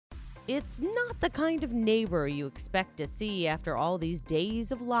It's not the kind of neighbor you expect to see after all these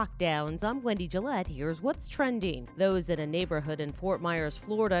days of lockdowns. I'm Wendy Gillette. Here's what's trending. Those in a neighborhood in Fort Myers,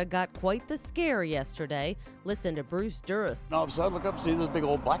 Florida got quite the scare yesterday. Listen to Bruce Durth. And all of a sudden, look up and see this big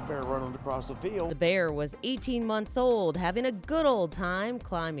old black bear running across the field. The bear was 18 months old, having a good old time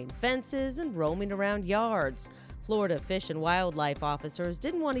climbing fences and roaming around yards. Florida Fish and Wildlife officers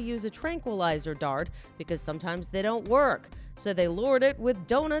didn't want to use a tranquilizer dart because sometimes they don't work, so they lured it with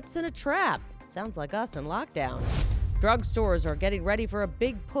donuts in a trap. Sounds like us in lockdown. Drugstores are getting ready for a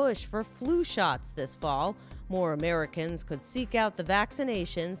big push for flu shots this fall. More Americans could seek out the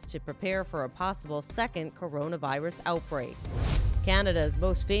vaccinations to prepare for a possible second coronavirus outbreak. Canada's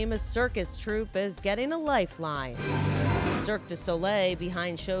most famous circus troupe is getting a lifeline. Cirque du Soleil,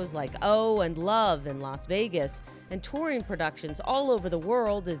 behind shows like Oh and Love in Las Vegas and touring productions all over the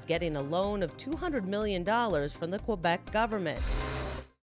world, is getting a loan of $200 million from the Quebec government.